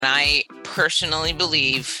I personally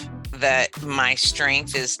believe that my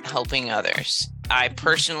strength is helping others. I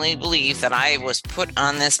personally believe that I was put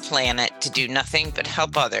on this planet to do nothing but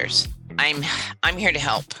help others. I'm here to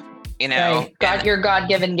help, you know. Right. Your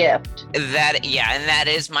God-given gift. And that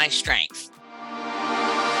is my strength.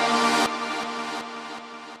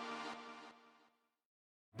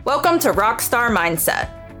 Welcome to Rockstar Mindset.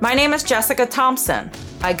 My name is Jessica Thompson.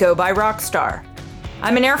 I go by Rockstar.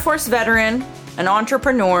 I'm an Air Force veteran, an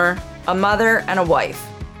entrepreneur, a mother, and a wife.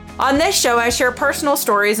 On this show, I share personal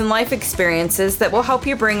stories and life experiences that will help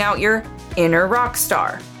you bring out your inner rock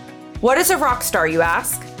star. What is a rock star, you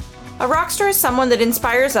ask? A rock star is someone that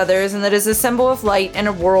inspires others and that is a symbol of light in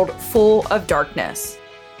a world full of darkness.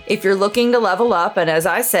 If you're looking to level up and, as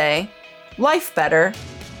I say, life better,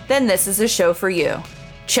 then this is a show for you.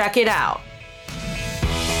 Check it out.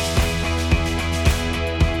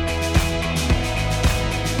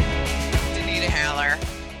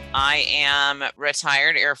 I am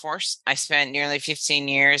retired Air Force. I spent nearly 15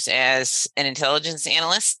 years as an intelligence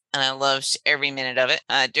analyst, and I loved every minute of it.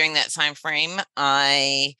 During that time frame,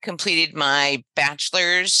 I completed my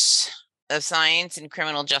bachelor's of science in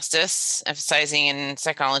criminal justice, emphasizing in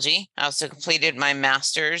psychology. I also completed my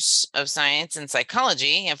master's of science in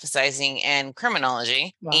psychology, emphasizing in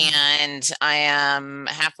criminology. Wow. And I am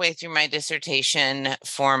halfway through my dissertation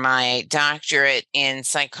for my doctorate in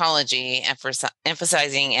psychology,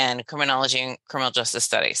 emphasizing in criminology and criminal justice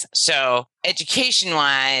studies. So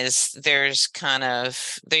education-wise, there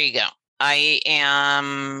you go. I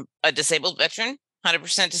am a disabled veteran,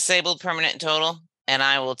 100% disabled, permanent and total, and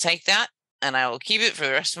I will take that. And I will keep it for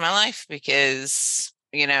the rest of my life because,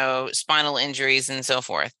 spinal injuries and so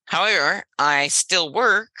forth. However, I still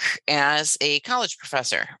work as a college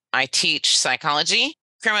professor. I teach psychology,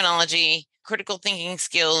 criminology, critical thinking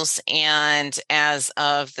skills, and as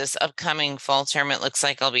of this upcoming fall term, it looks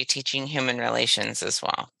like I'll be teaching human relations as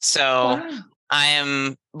well. So wow. I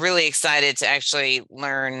am really excited to actually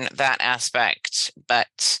learn that aspect.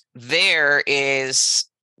 But there is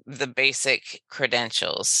the basic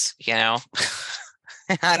credentials, I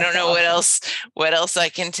don't know what else I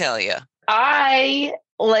can tell you. I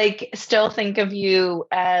still think of you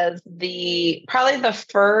as probably the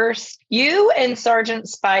first. You and Sergeant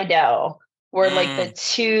Spidell were the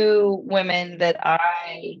two women that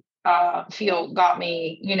I feel got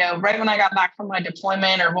me, right when I got back from my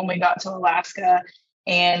deployment or when we got to Alaska.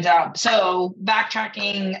 And so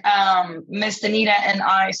backtracking, Miss Dennita and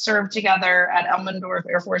I served together at Elmendorf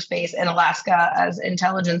Air Force Base in Alaska as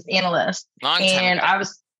intelligence analysts. And I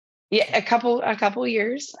was, a couple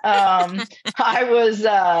years. I was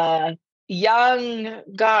young.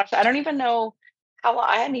 Gosh, I don't even know how long.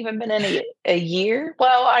 I hadn't even been in a year.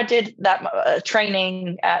 Well, I did that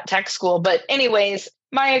training at tech school. But anyways,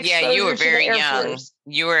 my exposure you were very to the Air young. Force,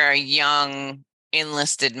 you were a young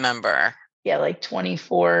enlisted member. Yeah,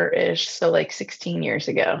 24-ish, so 16 years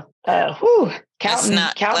ago. Counting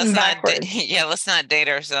backwards. Let's not date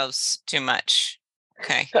ourselves too much.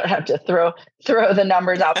 Okay. I have to throw the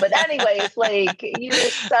numbers out. But anyways, you're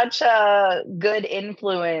such a good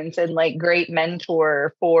influence and great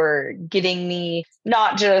mentor for getting me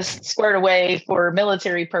not just squared away for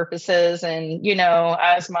military purposes and,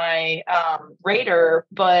 as my raider,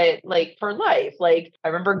 but for life. I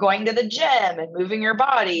remember going to the gym and moving your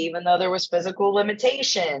body, even though there was physical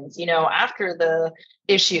limitations, after the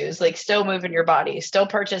issues, still moving your body, still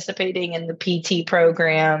participating in the PT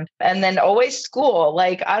program, and then always school.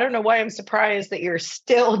 I don't know why I'm surprised that you're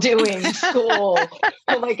still doing school,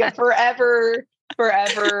 a forever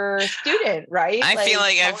student, right? I feel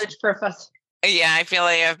like college professor. Yeah, I feel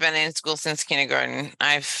like I've been in school since kindergarten.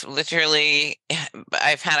 I've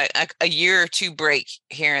had a year or two break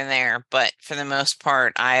here and there, but for the most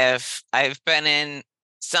part, I've been in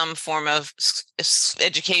some form of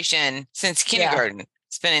education since kindergarten. Yeah.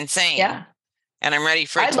 It's been insane. Yeah. And I'm ready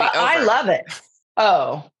for it to be over. I love it.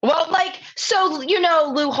 Oh, well, so,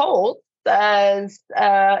 Lou Holt says,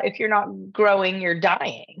 if you're not growing, you're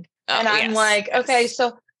dying. Oh, and I'm okay,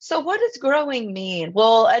 so what does growing mean?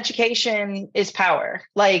 Well, education is power.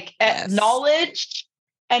 Knowledge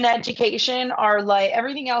and education are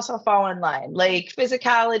everything else will fall in line.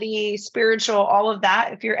 Physicality, spiritual, all of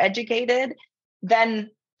that. If you're educated, then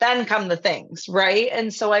come the things, right?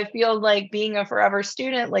 And so I feel being a forever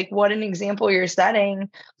student, what an example you're setting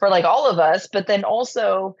for all of us, but then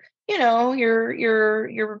also,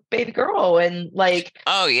 your baby girl and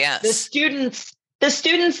oh yes, the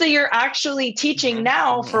students that you're actually teaching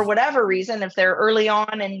now for whatever reason, if they're early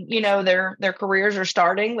on and their careers are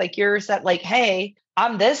starting, you're set hey,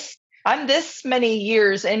 I'm this I'm this many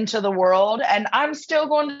years into the world and I'm still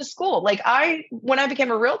going to school. Like when I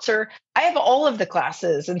became a realtor, I have all of the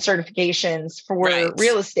classes and certifications for Right.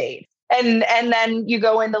 real estate. And then you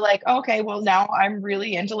go into like, okay, well now I'm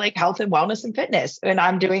really into like health and wellness and fitness and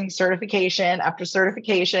I'm doing certification after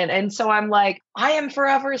certification. And so I'm like, I am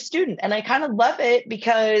forever a student and I kind of love it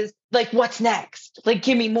because like, what's next? Like,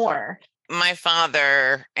 give me more. My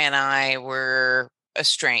father and I were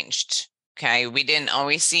estranged. Okay. We didn't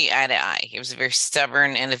always see eye to eye. He was a very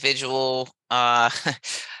stubborn individual. I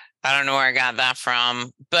don't know where I got that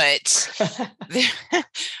from, but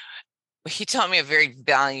he taught me a very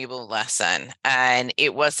valuable lesson. And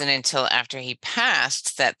it wasn't until after he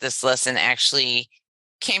passed that this lesson actually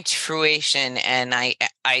came to fruition and I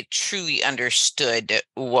truly understood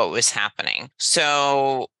what was happening.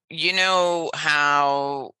 So, you know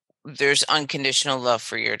how there's unconditional love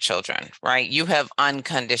for your children, right? You have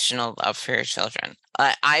unconditional love for your children.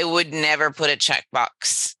 I would never put a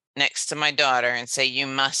checkbox next to my daughter and say, you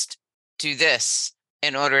must do this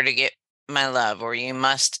in order to get my love, or you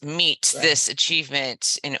must meet this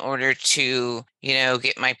achievement in order to,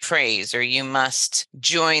 get my praise, or you must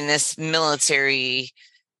join this military,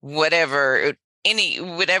 whatever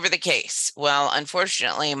the case. Well,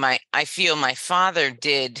 unfortunately, I feel my father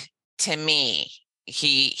did to me.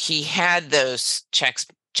 He had those check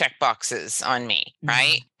boxes on me,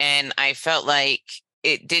 right? And I felt like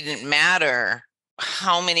it didn't matter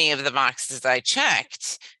how many of the boxes I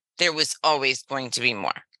checked, there was always going to be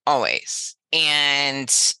more, always.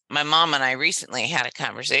 And my mom and I recently had a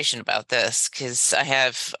conversation about this because I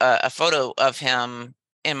have a photo of him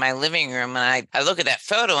in my living room, and I look at that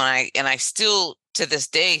photo and I still to this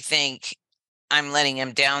day think I'm letting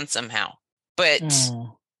him down somehow. But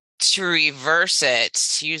to reverse it,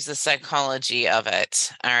 to use the psychology of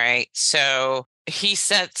it, all right. So he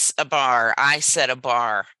sets a bar, I set a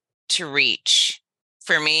bar to reach.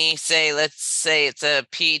 For me, let's say it's a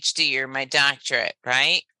PhD or my doctorate,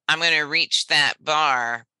 right? I'm going to reach that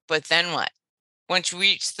bar, but then what? Once you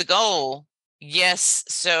reach the goal, yes.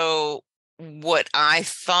 So what I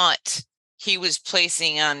thought he was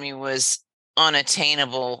placing on me was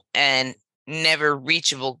unattainable and never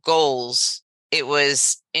reachable goals. It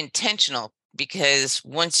was intentional because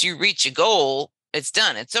once you reach a goal, it's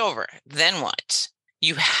done. It's over. Then what?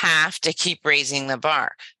 You have to keep raising the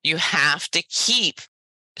bar. You have to keep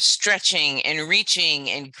stretching and reaching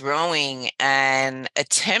and growing and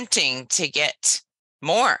attempting to get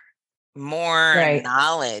more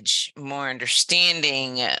knowledge, more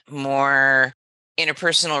understanding, more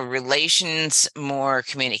interpersonal relations, more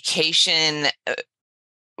communication,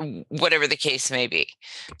 whatever the case may be.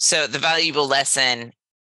 So the valuable lesson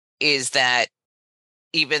is that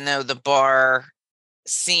even though the bar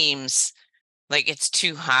seems like it's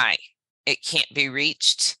too high, it can't be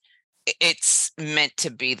reached, it's meant to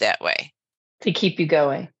be that way. To keep you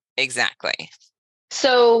going. Exactly.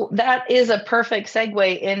 So that is a perfect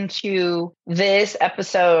segue into this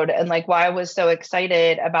episode and like why I was so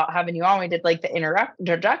excited about having you on. We did like the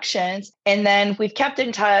introductions and then we've kept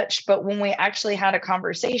in touch. But when we actually had a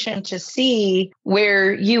conversation to see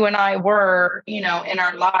where you and I were, in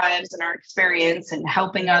our lives and our experience and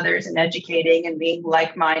helping others and educating and being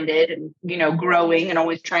like-minded and, growing and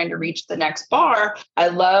always trying to reach the next bar. I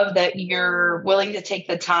love that you're willing to take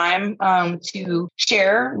the time to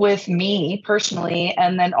share with me personally.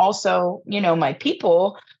 And then also, my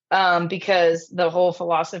people, because the whole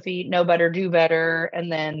philosophy, know better, do better.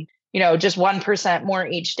 And then, just 1% more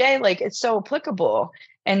each day, like it's so applicable.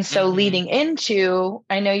 And so leading into,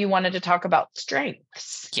 I know you wanted to talk about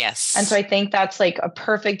strengths. Yes. And so I think that's like a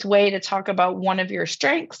perfect way to talk about one of your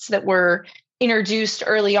strengths that were introduced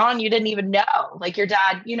early on. You didn't even know, like your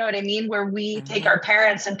dad, you know what I mean? Where we take our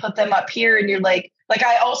parents and put them up here and you're like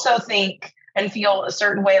I also think and feel a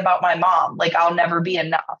certain way about my mom. Like I'll never be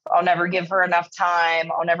enough. I'll never give her enough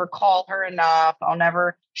time. I'll never call her enough. I'll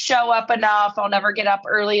never show up enough. I'll never get up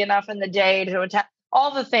early enough in the day to attend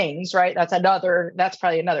all the things, right? That's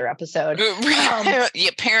probably another episode.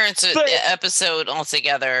 Parents episode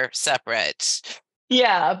altogether separate.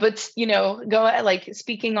 Yeah. But, go like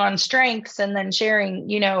speaking on strengths and then sharing,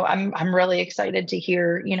 I'm really excited to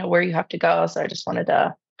hear, where you have to go. So I just wanted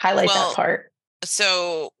to highlight that part.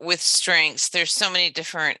 So with strengths, there's so many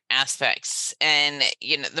different aspects. And,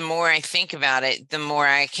 the more I think about it, the more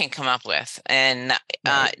I can come up with. And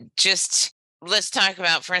just let's talk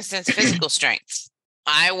about, for instance, physical strengths.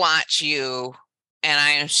 I watch you and I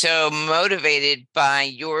am so motivated by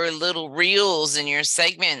your little reels and your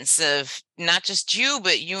segments of not just you,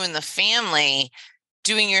 but you and the family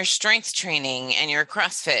doing your strength training and your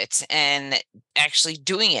CrossFit and actually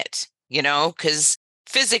doing it, because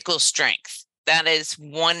physical strength. That is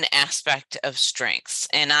one aspect of strengths.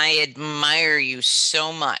 And I admire you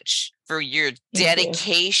so much for your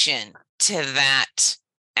dedication to that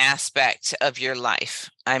aspect of your life.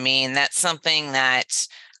 I mean, that's something that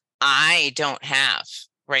I don't have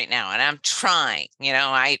right now. And I'm trying,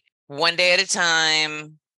 one day at a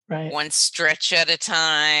time, one stretch at a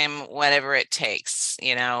time, whatever it takes,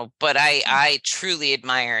 but I truly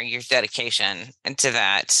admire your dedication to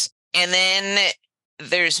that. And then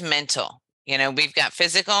there's mental. We've got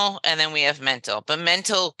physical and then we have mental, but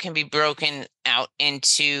mental can be broken out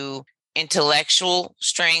into intellectual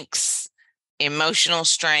strengths, emotional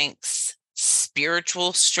strengths,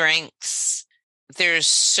 spiritual strengths. There's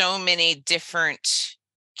so many different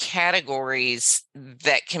categories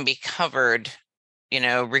that can be covered,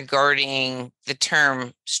 regarding the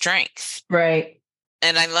term strength. Right.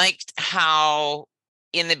 And I liked how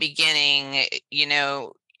in the beginning,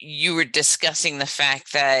 you were discussing the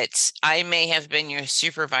fact that I may have been your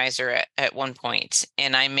supervisor at one point,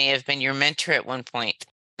 and I may have been your mentor at one point,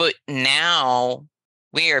 but now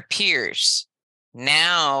we are peers.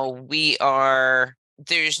 Now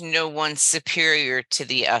there's no one superior to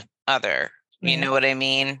the other. You know what I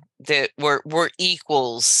mean? That we're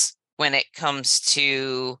equals when it comes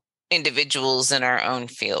to individuals in our own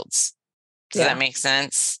fields. Does that make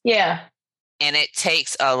sense? Yeah. And it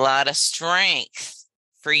takes a lot of strength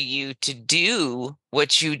for you to do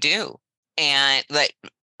what you do. And like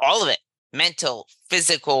all of it, mental,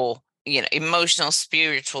 physical, emotional,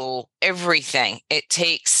 spiritual, everything. It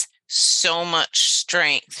takes so much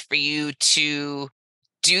strength for you to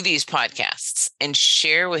do these podcasts and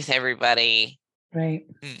share with everybody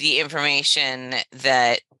the information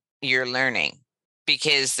that you're learning,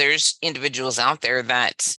 because there's individuals out there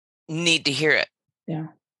that need to hear it. Yeah.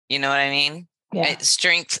 You know what I mean? Yeah.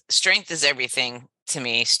 Strength is everything to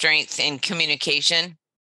me. Strength in communication.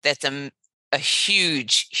 That's a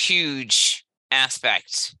huge, huge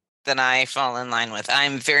aspect that I fall in line with.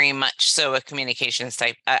 I'm very much so a communications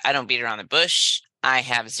type. I don't beat around the bush. I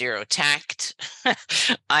have zero tact.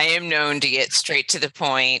 I am known to get straight to the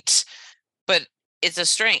point, but it's a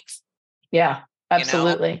strength. Yeah,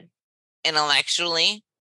 absolutely. Intellectually,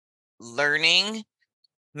 learning,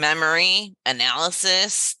 memory,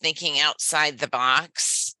 analysis, thinking outside the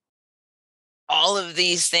box. All of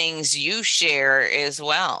these things you share as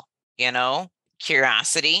well,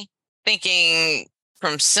 curiosity, thinking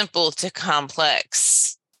from simple to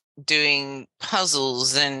complex, doing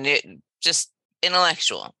puzzles, and just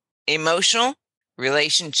intellectual, emotional,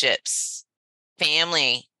 relationships,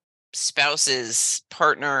 family, spouses,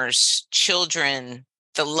 partners, children,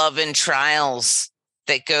 the love and trials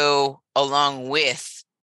that go along with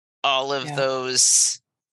all of those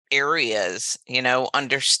areas,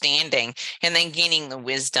 understanding, and then gaining the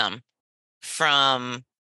wisdom from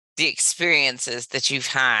the experiences that you've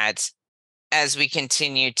had as we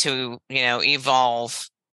continue to, evolve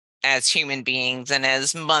as human beings and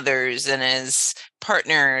as mothers and as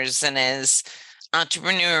partners and as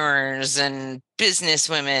entrepreneurs and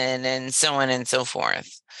businesswomen and so on and so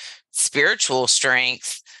forth. Spiritual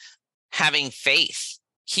strength, having faith,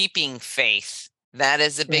 keeping faith. That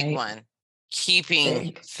is a big one.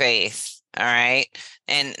 Keeping faith. All right.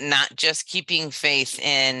 And not just keeping faith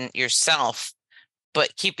in yourself,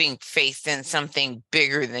 but keeping faith in something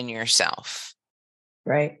bigger than yourself.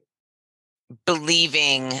 Right.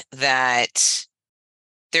 Believing that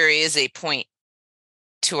there is a point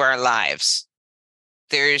to our lives.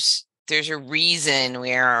 There's a reason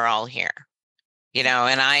we are all here, and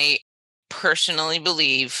I personally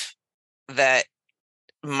believe that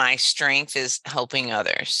my strength is helping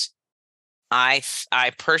others. I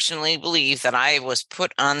personally believe that I was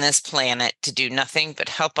put on this planet to do nothing but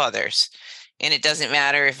help others. And it doesn't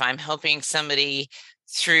matter if I'm helping somebody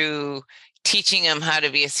through teaching them how to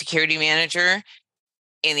be a security manager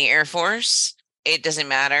in the Air Force. It doesn't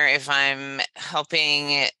matter if I'm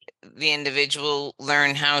helping the individual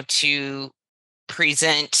learn how to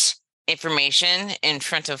present information in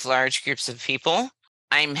front of large groups of people.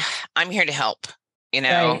 I'm here to help,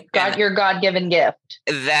 Right. Your God-given gift.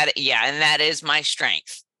 And that is my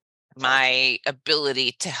strength, my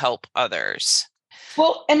ability to help others.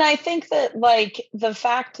 Well, and I think that the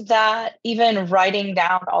fact that even writing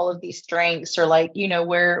down all of these strengths or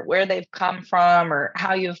where they've come from or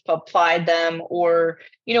how you've applied them, or,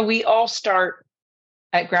 we all start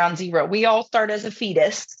at ground zero. We all start as a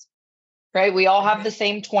fetus, right? We all have the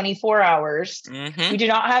same 24 hours. Mm-hmm. We do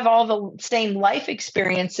not have all the same life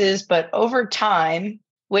experiences, but over time,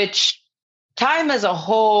 which time is a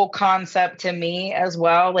whole concept to me as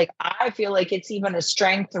well. I feel like it's even a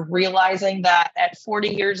strength of realizing that at 40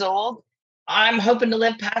 years old, I'm hoping to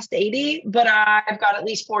live past 80, but I've got at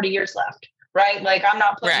least 40 years left, right? Like I'm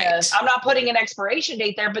not putting an expiration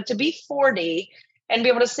date there, but to be 40 and be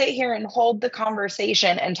able to sit here and hold the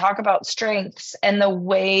conversation and talk about strengths and the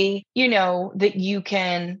way, that you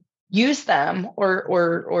can use them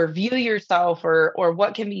or view yourself or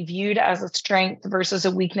what can be viewed as a strength versus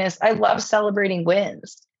a weakness. I love celebrating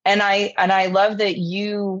wins. And I love that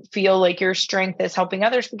you feel like your strength is helping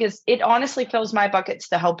others, because it honestly fills my buckets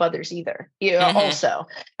to help others either. Also,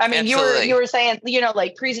 I mean, Absolutely. you were saying,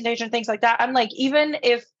 like presentation, things like that. I'm like, even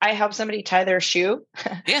if I help somebody tie their shoe,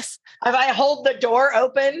 yes, if I hold the door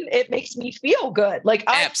open, it makes me feel good. Like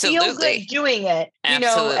I feel good doing it,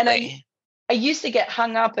 and I used to get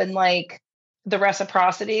hung up in like the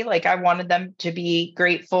reciprocity. Like I wanted them to be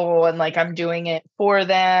grateful and like I'm doing it for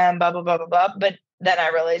them, blah, blah, blah, blah, blah. But then I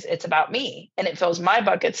realized it's about me and it fills my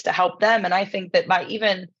buckets to help them. And I think that by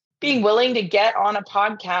even being willing to get on a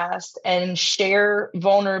podcast and share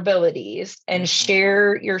vulnerabilities and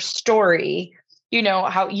share your story,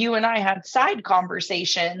 how you and I had side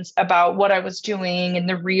conversations about what I was doing and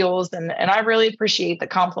the reels. And I really appreciate the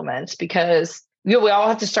compliments, because we all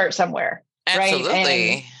have to start somewhere. Absolutely.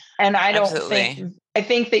 Right. And I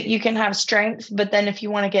think that you can have strengths, but then if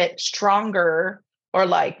you want to get stronger or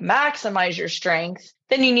like maximize your strength,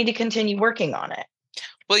 then you need to continue working on it.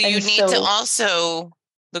 Well, you need to also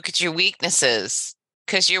look at your weaknesses,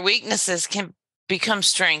 because your weaknesses can become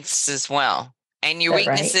strengths as well. And your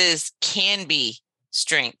weaknesses can be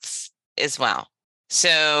strengths as well.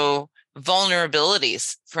 So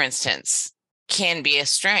vulnerabilities, for instance, can be a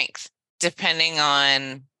strength depending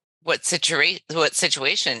on what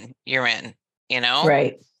situation you're in,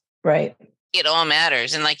 Right. It all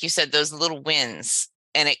matters. And like you said, those little wins,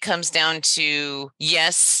 and it comes down to,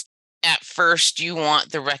 yes, at first you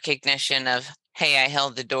want the recognition of, hey, I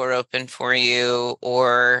held the door open for you,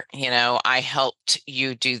 or, I helped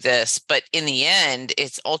you do this. But in the end,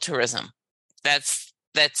 it's altruism. That's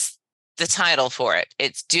the title for it.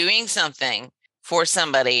 It's doing something for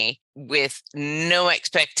somebody with no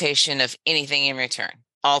expectation of anything in return.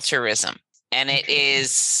 Altruism. And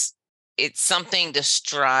it's something to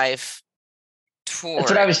strive toward.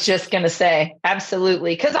 That's what I was just going to say.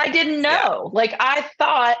 Absolutely. Because I didn't know. Yeah. Like I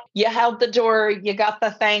thought you held the door, you got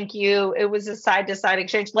the thank you. It was a side to side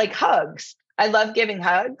exchange, like hugs. I love giving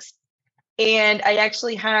hugs. And I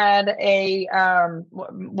actually had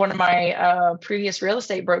one of my previous real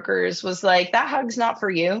estate brokers was like, that hug's not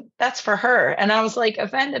for you. That's for her. And I was like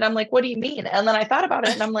offended. I'm like, what do you mean? And then I thought about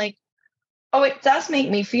it and I'm like, oh, it does make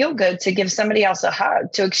me feel good to give somebody else a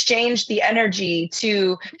hug, to exchange the energy,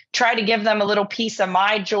 to try to give them a little piece of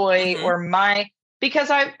my joy or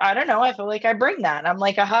because I don't know, I feel like I bring that. I'm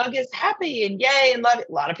like, a hug is happy and yay and love it.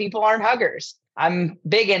 A lot of people aren't huggers. I'm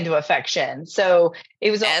big into affection. So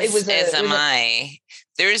there's a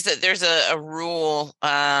rule,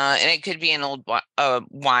 and it could be an old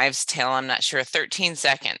wives' tale. I'm not sure. 13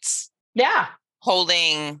 seconds. Yeah.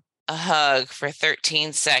 Holding a hug for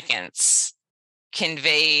 13 seconds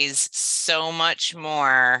conveys so much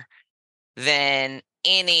more than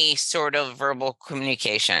any sort of verbal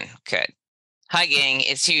communication could. Hugging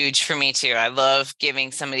is huge for me too. I love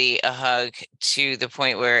giving somebody a hug to the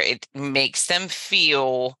point where it makes them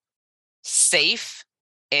feel safe.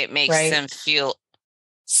 It makes them feel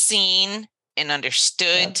seen and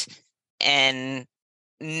understood and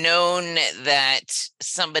known that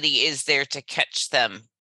somebody is there to catch them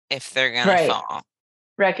if they're going to fall.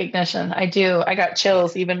 Recognition. I do. I got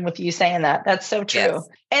chills even with you saying that. That's so true. Yes.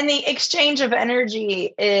 And the exchange of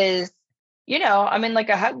energy is, I mean, like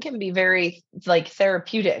a hug can be very like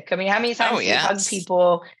therapeutic. I mean, how many times do you hug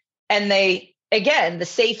people and again, the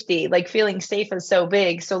safety, like feeling safe is so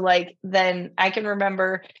big. So like, then I can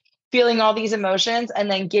remember feeling all these emotions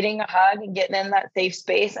and then getting a hug and getting in that safe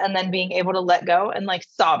space and then being able to let go and like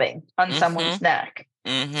sobbing on someone's neck.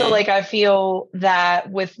 So like, I feel that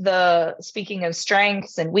with speaking of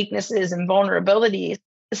strengths and weaknesses and vulnerabilities,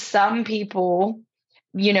 some people,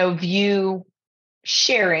 view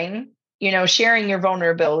sharing your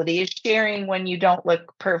vulnerabilities, sharing when you don't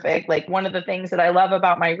look perfect. Like one of the things that I love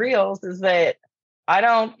about my reels is that I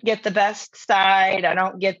don't get the best side. I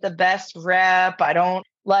don't get the best rep.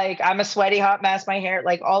 I'm a sweaty hot mess, my hair,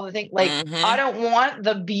 like all the things, like I don't want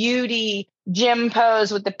the beauty gym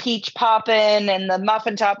pose with the peach popping and the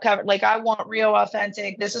muffin top cover. Like I want real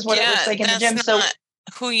authentic. This is what it looks like in the gym. So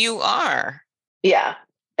who you are. Yeah.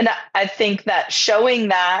 And I think that showing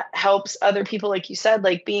that helps other people, like you said,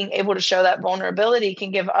 like being able to show that vulnerability can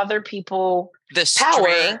give other people the power,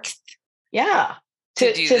 strength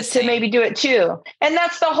do the to maybe same. do it too. And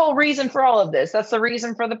that's the whole reason for all of this. That's the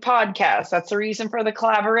reason for the podcast. That's the reason for the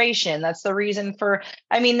collaboration. That's the reason for,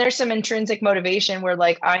 I mean, there's some intrinsic motivation where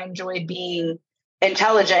like I enjoy being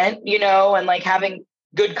intelligent, you know, and like having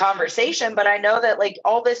good conversation. But I know that like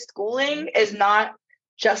all this schooling is not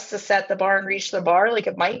just to set the bar and reach the bar. Like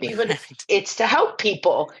it might be, but it's to help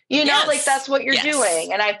people, you know, like Yes. that's what you're Yes.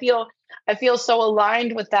 doing. And I feel so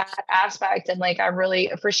aligned with that aspect. And like, I really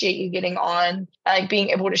appreciate you getting on, like being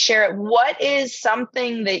able to share it. What is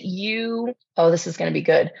something that this is going to be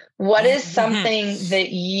good. What is something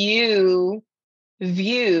that you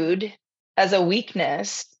viewed as a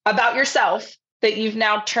weakness about yourself that you've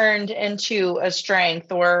now turned into a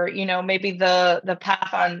strength, or, you know, maybe the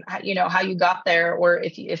path on, you know, how you got there, or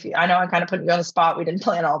if you, I know I kind of put you on the spot. We didn't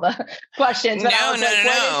plan all the questions, but I was like,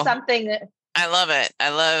 what is something that, I love it. I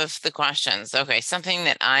love the questions. Okay. Something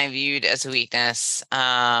that I viewed as a weakness.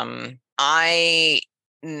 I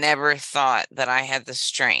never thought that I had the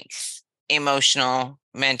strength, emotional,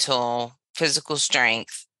 mental, physical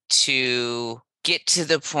strength to get to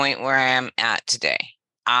the point where I am at today.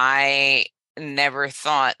 I never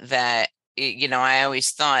thought that, you know, I always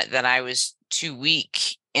thought that I was too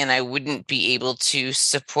weak and I wouldn't be able to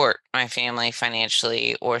support my family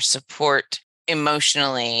financially or support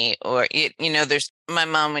emotionally, or you know, my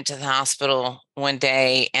mom went to the hospital one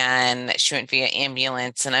day and she went via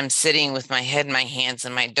ambulance, and I'm sitting with my head in my hands,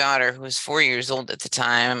 and my daughter, who was 4 years old at the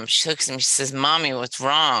time, she looks at me, she says, "Mommy, what's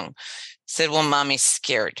wrong?" I said, "Well, Mommy's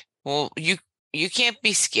scared." "Well, you can't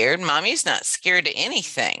be scared. Mommy's not scared of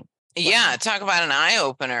anything." Wow. Yeah, talk about an eye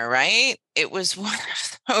opener, right? It was one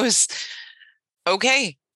of those,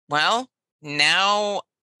 okay, well, now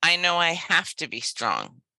I know I have to be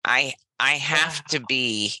strong. I have to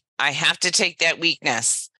take that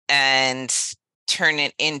weakness and turn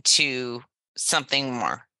it into something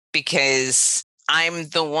more, because I'm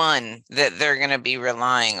the one that they're going to be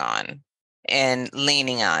relying on and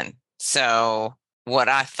leaning on. So what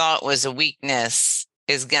I thought was a weakness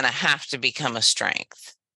is going to have to become a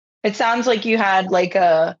strength. It sounds like you had like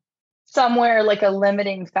somewhere like a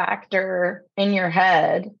limiting factor in your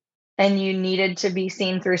head, and you needed to be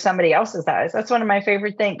seen through somebody else's eyes. That's one of my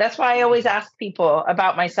favorite things. That's why I always ask people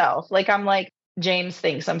about myself. Like, I'm like, James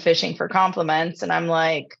thinks I'm fishing for compliments. And I'm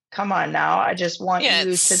like, come on now. I just want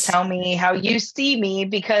you to tell me how you see me,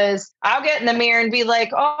 because I'll get in the mirror and be like,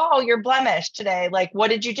 oh, you're blemished today. Like, what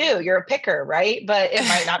did you do? You're a picker, right? But it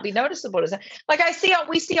might not be noticeable. Like,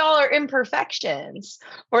 we see all our imperfections,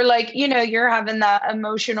 or like, you know, you're having that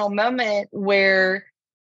emotional moment where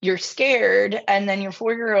you're scared, and then your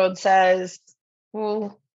 4-year-old says,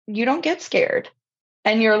 well, you don't get scared.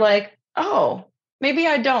 And you're like, oh, maybe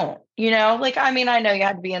I don't, you know, like, I mean, I know you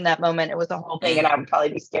had to be in that moment. It was a whole thing, and I would probably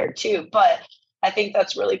be scared too. But I think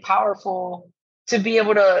that's really powerful to be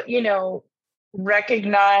able to, you know,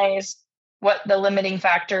 recognize what the limiting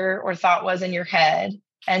factor or thought was in your head,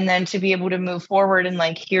 and then to be able to move forward, and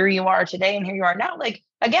like, here you are today and here you are now. Like,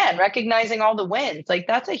 again, recognizing all the wins, like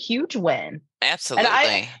that's a huge win. Absolutely.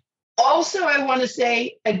 And I want to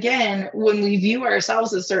say, again, when we view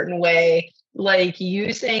ourselves a certain way, like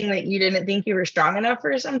you saying that you didn't think you were strong enough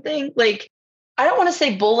for something, like, I don't want to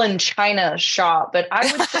say bull in China shop, but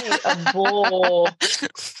I would say a bull,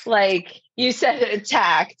 like you said,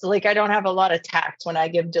 tact. Like, I don't have a lot of tact when I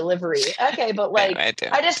give delivery. Okay, but like,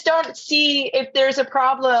 I just don't see, if there's a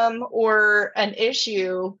problem or an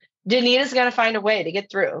issue, Dennita's going to find a way to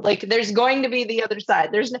get through. Like, there's going to be the other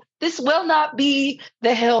side. This will not be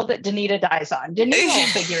the hill that Dennita dies on. Dennita will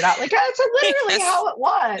figure it out. Like, that's literally how it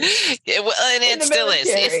was. And it still is.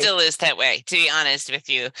 It still is that way, to be honest with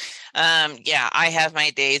you. Yeah, I have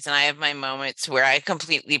my days and I have my moments where I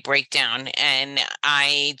completely break down, and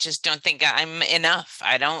I just don't think I'm enough.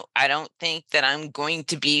 I don't think that I'm going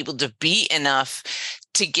to be able to be enough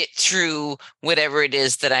to get through whatever it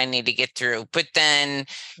is that I need to get through. But then,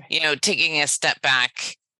 you know, taking a step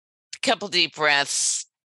back, a couple deep breaths,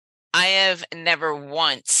 I have never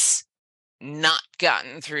once not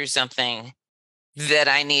gotten through something that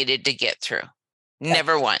I needed to get through.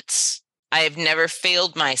 Never once. I have never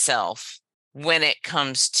failed myself when it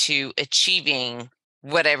comes to achieving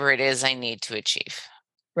whatever it is I need to achieve.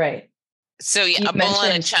 Right. So yeah, a bull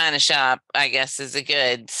in a China shop, I guess, is a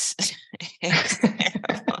good.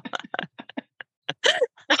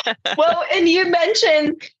 Well, and you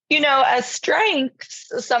mentioned, you know, as strengths,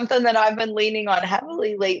 something that I've been leaning on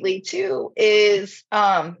heavily lately too is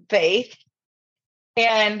faith.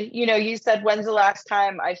 And, you know, you said, when's the last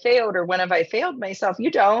time I failed, or when have I failed myself? You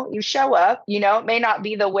don't. You show up. You know, it may not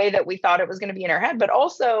be the way that we thought it was going to be in our head, but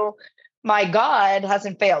also my God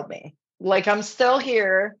hasn't failed me. Like, I'm still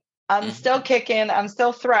here. I'm still kicking. I'm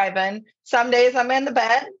still thriving. Some days I'm in the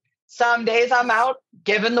bed. Some days I'm out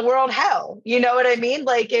giving the world hell. You know what I mean?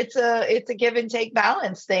 Like it's a give and take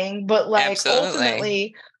balance thing. But like Absolutely.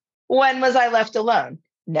 ultimately, when was I left alone?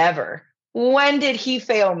 Never. When did he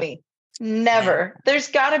fail me? Never. There's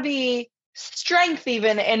got to be strength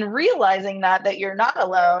even in realizing that you're not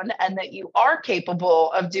alone and that you are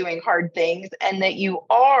capable of doing hard things and that you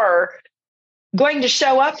are going to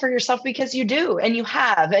show up for yourself because you do and you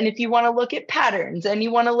have. And if you want to look at patterns and you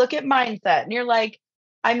want to look at mindset and you're like,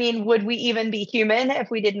 I mean, would we even be human if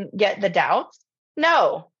we didn't get the doubts?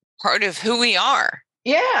 No. Part of who we are.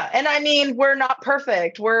 Yeah. And I mean, we're not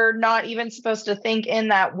perfect. We're not even supposed to think in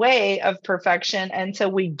that way of perfection until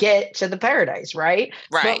we get to the paradise, right?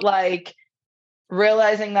 Right. But like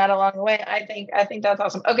realizing that along the way, I think that's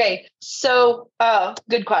awesome. Okay. So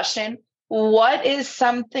good question. What is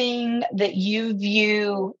something that you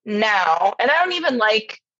view now? And I don't even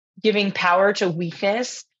like giving power to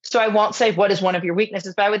weakness. So I won't say what is one of your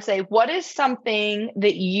weaknesses, but I would say, what is something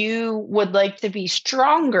that you would like to be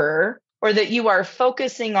stronger or that you are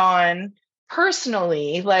focusing on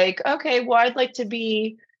personally? Like, okay, well, I'd like to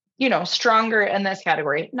be, stronger in this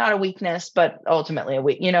category, not a weakness, but ultimately a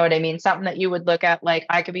weak, you know what I mean? Something that you would look at, like,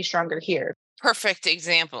 I could be stronger here. Perfect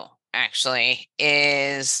example, actually,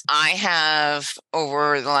 is I have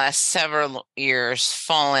over the last several years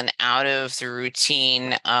fallen out of the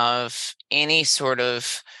routine of any sort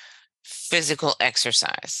of physical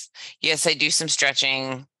exercise. Yes, I do some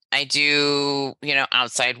stretching. I do,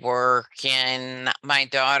 outside work, and my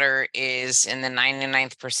daughter is in the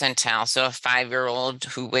 99th percentile. So a 5-year-old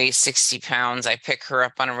who weighs 60 pounds, I pick her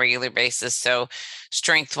up on a regular basis. So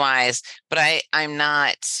strength wise, but I'm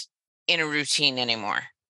not in a routine anymore.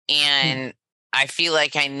 And I feel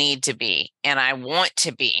like I need to be, and I want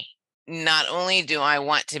to be. Not only do I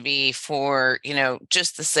want to be for,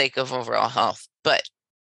 just the sake of overall health, but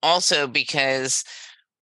also because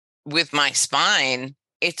with my spine,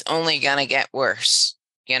 it's only going to get worse.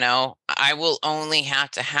 I will only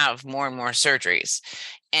have to have more and more surgeries.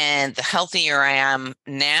 And the healthier I am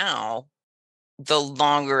now, the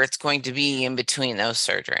longer it's going to be in between those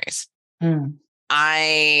surgeries.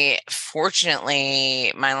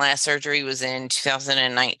 Fortunately, my last surgery was in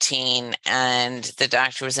 2019, and the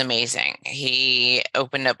doctor was amazing. He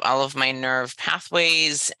opened up all of my nerve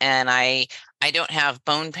pathways, and I don't have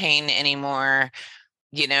bone pain anymore.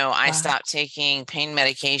 I stopped taking pain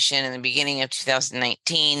medication in the beginning of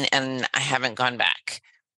 2019, and I haven't gone back.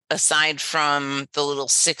 Aside from the little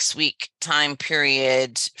 6-week time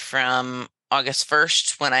period from August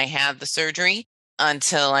 1st, when I had the surgery,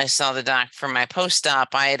 until I saw the doc for my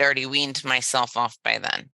post-op, I had already weaned myself off by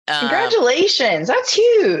then. Congratulations. That's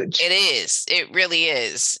huge. It is. It really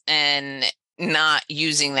is. And not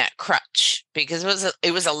using that crutch, because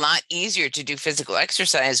it was a lot easier to do physical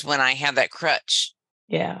exercise when I had that crutch.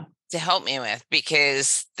 Yeah. To help me with,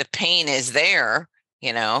 because the pain is there,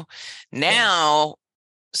 now. Yeah.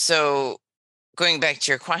 So going back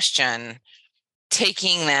to your question,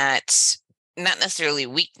 taking that, not necessarily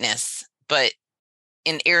weakness, but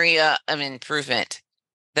an area of improvement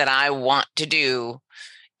that I want to do.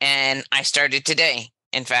 And I started today.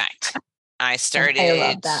 In fact, I started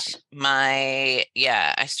I love that.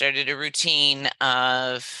 I started a routine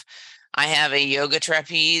of, I have a yoga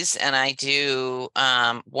trapeze and I do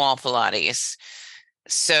wall Pilates.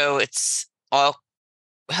 So it's all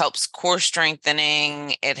helps core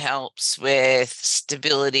strengthening. It helps with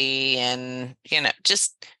stability and,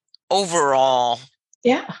 just overall.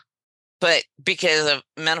 Yeah. But because of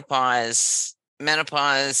menopause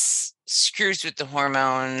screws with the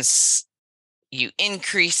hormones. You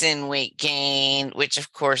increase in weight gain, which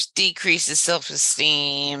of course decreases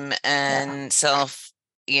self-esteem and so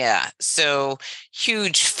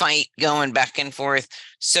huge fight going back and forth.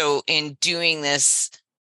 So in doing this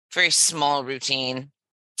very small routine,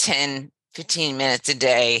 10, 15 minutes a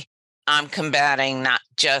day, I'm combating not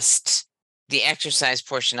just the exercise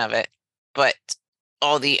portion of it, but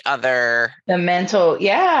all the mental.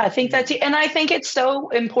 Yeah, I think and I think it's so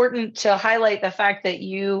important to highlight the fact that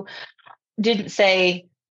you didn't say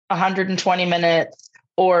 120 minutes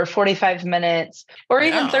or 45 minutes or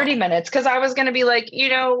even 30 minutes. Cause I was going to be like,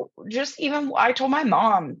 I told my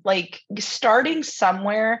mom, like, starting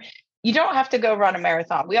somewhere, you don't have to go run a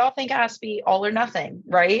marathon. We all think it has to be all or nothing.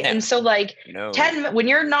 Right. No. And so like 10, when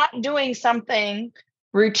you're not doing something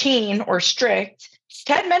routine or strict,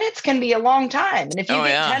 10 minutes can be a long time. And if you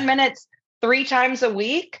get 10 minutes 3 times a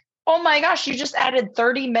week, oh my gosh, you just added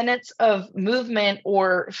 30 minutes of movement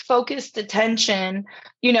or focused attention.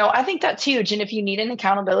 I think that's huge. And if you need an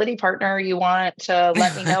accountability partner, you want to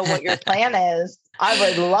let me know what your plan is. I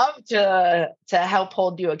would love to help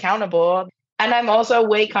hold you accountable. And I'm also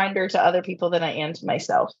way kinder to other people than I am to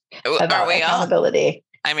myself about accountability.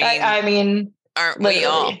 All? I mean, aren't literally. we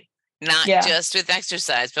all? Not just with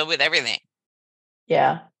exercise, but with everything.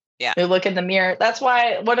 Yeah. Yeah. You look in the mirror. That's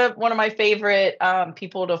why one of my favorite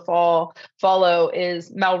people to follow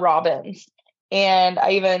is Mel Robbins. And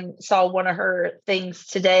I even saw one of her things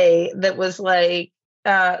today that was like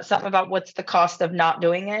something about what's the cost of not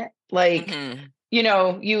doing it. Like, I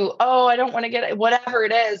don't want to get whatever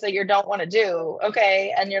it is that you don't want to do.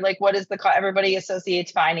 Okay. And you're like, what is the cost? Everybody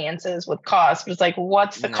associates finances with cost. But it's like,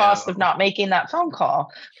 what's the cost of not making that phone call?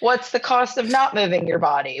 What's the cost of not moving your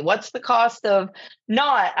body? What's the cost of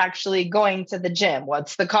not actually going to the gym?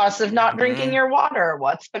 What's the cost of not drinking your water?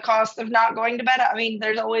 What's the cost of not going to bed? I mean,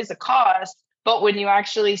 there's always a cost. But when you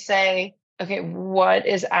actually say, okay, what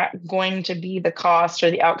is going to be the cost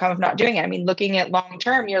or the outcome of not doing it? I mean, looking at long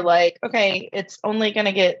term, you're like, okay, it's only going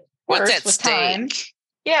to get worse with time.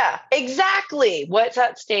 Yeah, exactly. What's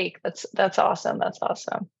at stake? That's awesome. That's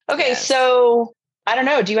awesome. Okay, yes. So I don't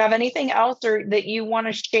know. Do you have anything else or that you want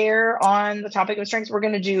to share on the topic of strengths? We're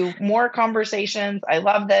going to do more conversations. I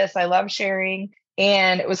love this. I love sharing.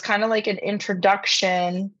 And it was kind of like an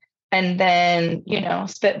introduction. And then,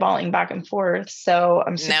 spitballing back and forth. So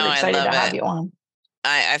I'm super excited to have you on.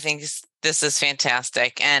 I think this is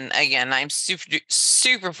fantastic. And again, I'm super,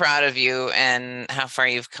 super proud of you and how far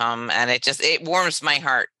you've come. And it warms my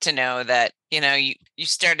heart to know that, you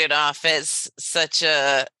started off as such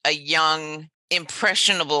a young,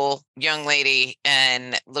 impressionable young lady.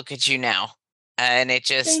 And look at you now. And it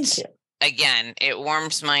just... Again, it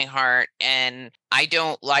warms my heart, and I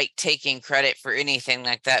don't like taking credit for anything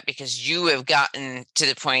like that because you have gotten to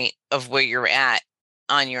the point of where you're at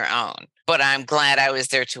on your own. But I'm glad I was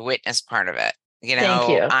there to witness part of it. Thank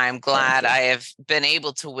you. I'm glad I have been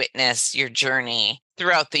able to witness your journey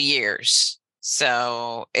throughout the years.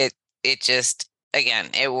 So it just, again,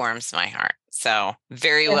 it warms my heart. So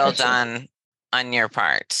very well done on your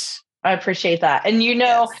part. I appreciate that. And,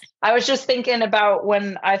 yes. I was just thinking about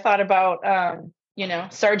when I thought about,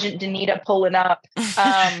 Sergeant Dennita pulling up,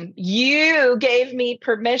 you gave me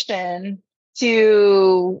permission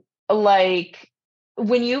to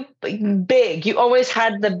when you always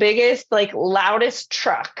had the biggest, loudest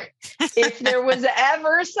truck. If there was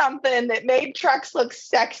ever something that made trucks look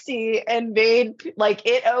sexy and made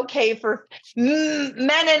it okay for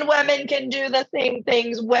men and women can do the same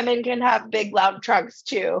things. Women can have big, loud trucks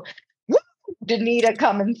too. Dennita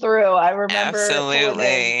coming through. I remember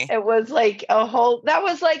absolutely. It was that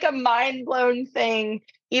was like a mind blown thing,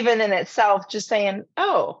 even in itself, just saying,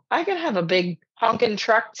 oh, I can have a big honking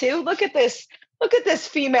truck too. Look at this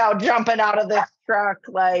female jumping out of this truck.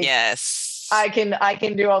 Yes, I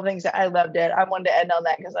can do all things. I loved it. I wanted to end on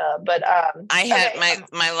that I had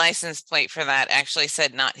my license plate for that actually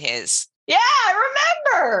said not his. Yeah, I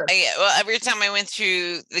remember. Well, every time I went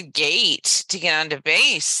through the gate to get onto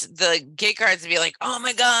base, the gate guards would be like, "Oh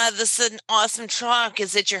my God, this is an awesome truck.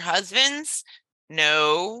 Is it your husband's?"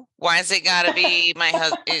 No. Why has it got to be my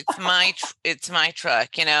husband? It's my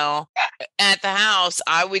truck. At the house,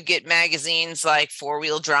 I would get magazines like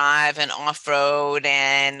 4-wheel drive and off road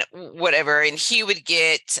and whatever, and he would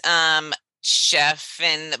get Chef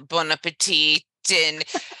and Bon Appetit, and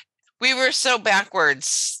we were so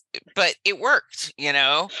backwards. But it worked,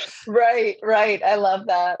 Right. I love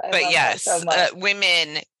that. Yes, so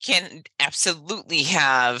women can absolutely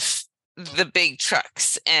have the big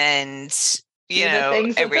trucks and, the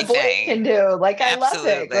things everything. That the boys can do. I love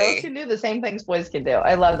it. Girls can do the same things boys can do.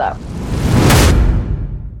 I love that.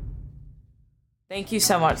 Thank you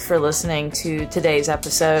so much for listening to today's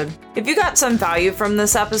episode. If you got some value from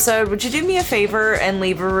this episode, would you do me a favor and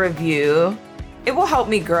leave a review? It will help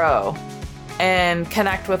me grow and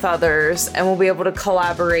connect with others, and we'll be able to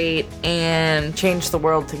collaborate and change the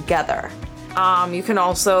world together. You can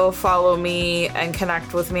also follow me and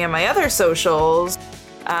connect with me on my other socials.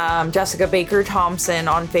 Jessica Baker Thompson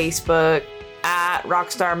on Facebook, at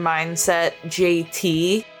Rockstar Mindset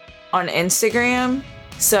JT on Instagram.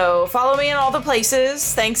 So follow me in all the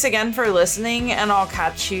places. Thanks again for listening, and I'll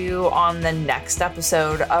catch you on the next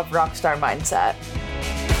episode of Rockstar Mindset.